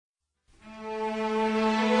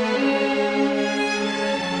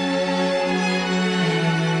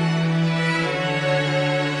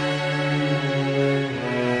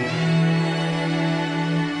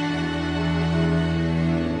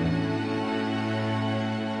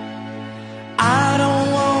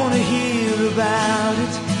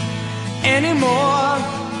anymore.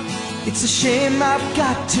 It's a shame I've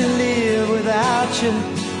got to live without you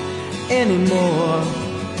anymore.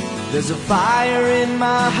 There's a fire in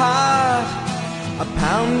my heart, a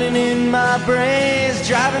pounding in my brains,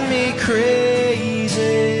 driving me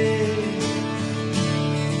crazy.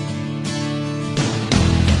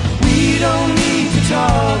 We don't need to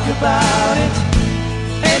talk about it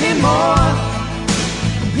anymore.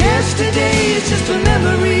 Yesterday is just a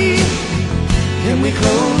memory, and we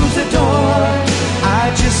close the door.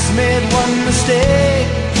 I just made one mistake,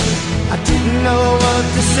 I didn't know what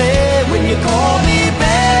to say when you called me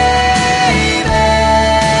baby.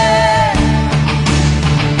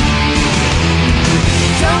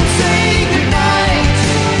 Don't say goodnight,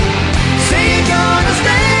 say you're gonna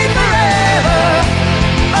stay forever.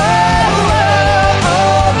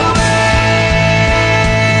 All the way.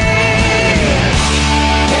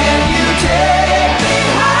 Can you take me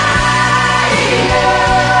higher?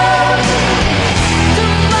 To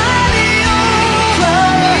fly me over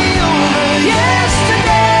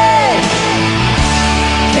yesterday.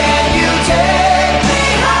 Can you take me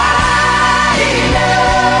higher?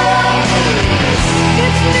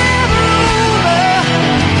 It's never over,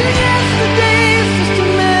 'cause yesterday's just a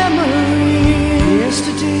memory.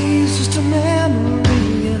 Yesterday's just a memory,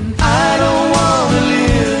 and I don't wanna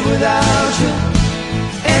live without you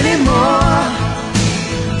anymore.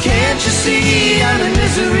 Can't you see I'm in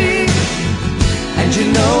misery, and you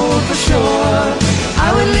know for sure